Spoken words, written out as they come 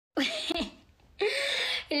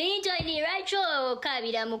Linjani racho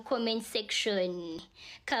kabira mu comment section.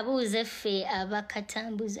 Kabuze fe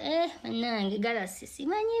abakatambuze. Nange galasi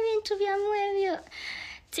simanyi bintu bya mwebyo.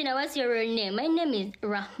 Tina, what's your real name? My name is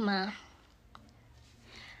Rahma.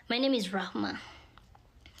 My name is Rahma.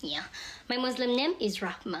 Yeah. My Muslim name is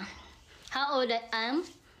Rahma. How old I am?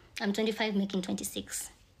 I'm 25 making 26.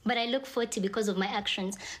 But I look 40 because of my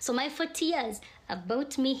actions. So my 40 years have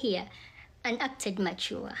brought me here and acted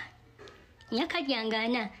mature.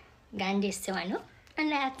 Nyakajangana gande sewano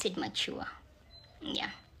and I acted mature. Yeah.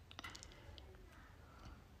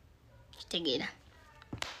 Together.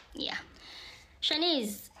 Yeah.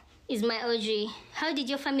 Shanice is my OG. How did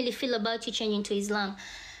your family feel about you changing to Islam?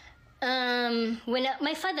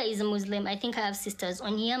 My father is a Muslim. I think I have sisters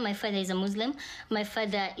on here. My father is a Muslim. My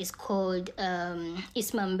father is called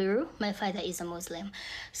Ismail Biru. My father is a Muslim.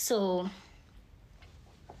 So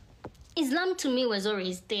Islam to me was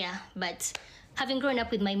always there, but having grown up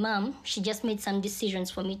with my mom, she just made some decisions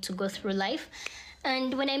for me to go through life.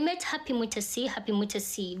 And when I met Happy Mutasi,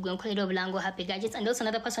 Gwenkoledo Blango, Happy Gadgets, and also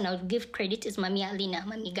another person I would give credit is Mami Alina,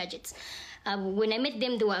 Mami Gadgets. When I met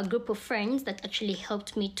them, they were a group of friends that actually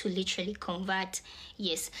helped me to literally convert.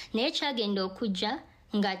 Yes. Necha Gendo Kuja,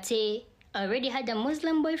 Ngate already had a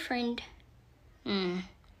Muslim boyfriend. You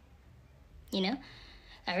know,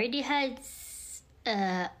 I already had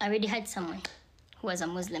someone who was a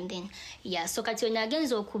Muslim then. Yeah, so Kationa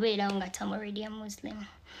Genzo Kubera Ngata, I'm already a Muslim.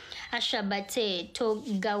 Ashabate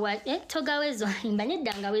togawezo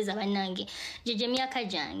imbanedangaweza banange jeje myaka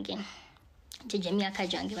jange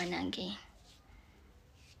banange.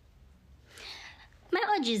 My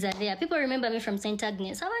OGs are there. People remember me from St.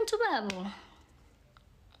 Agnes. Abantu babo.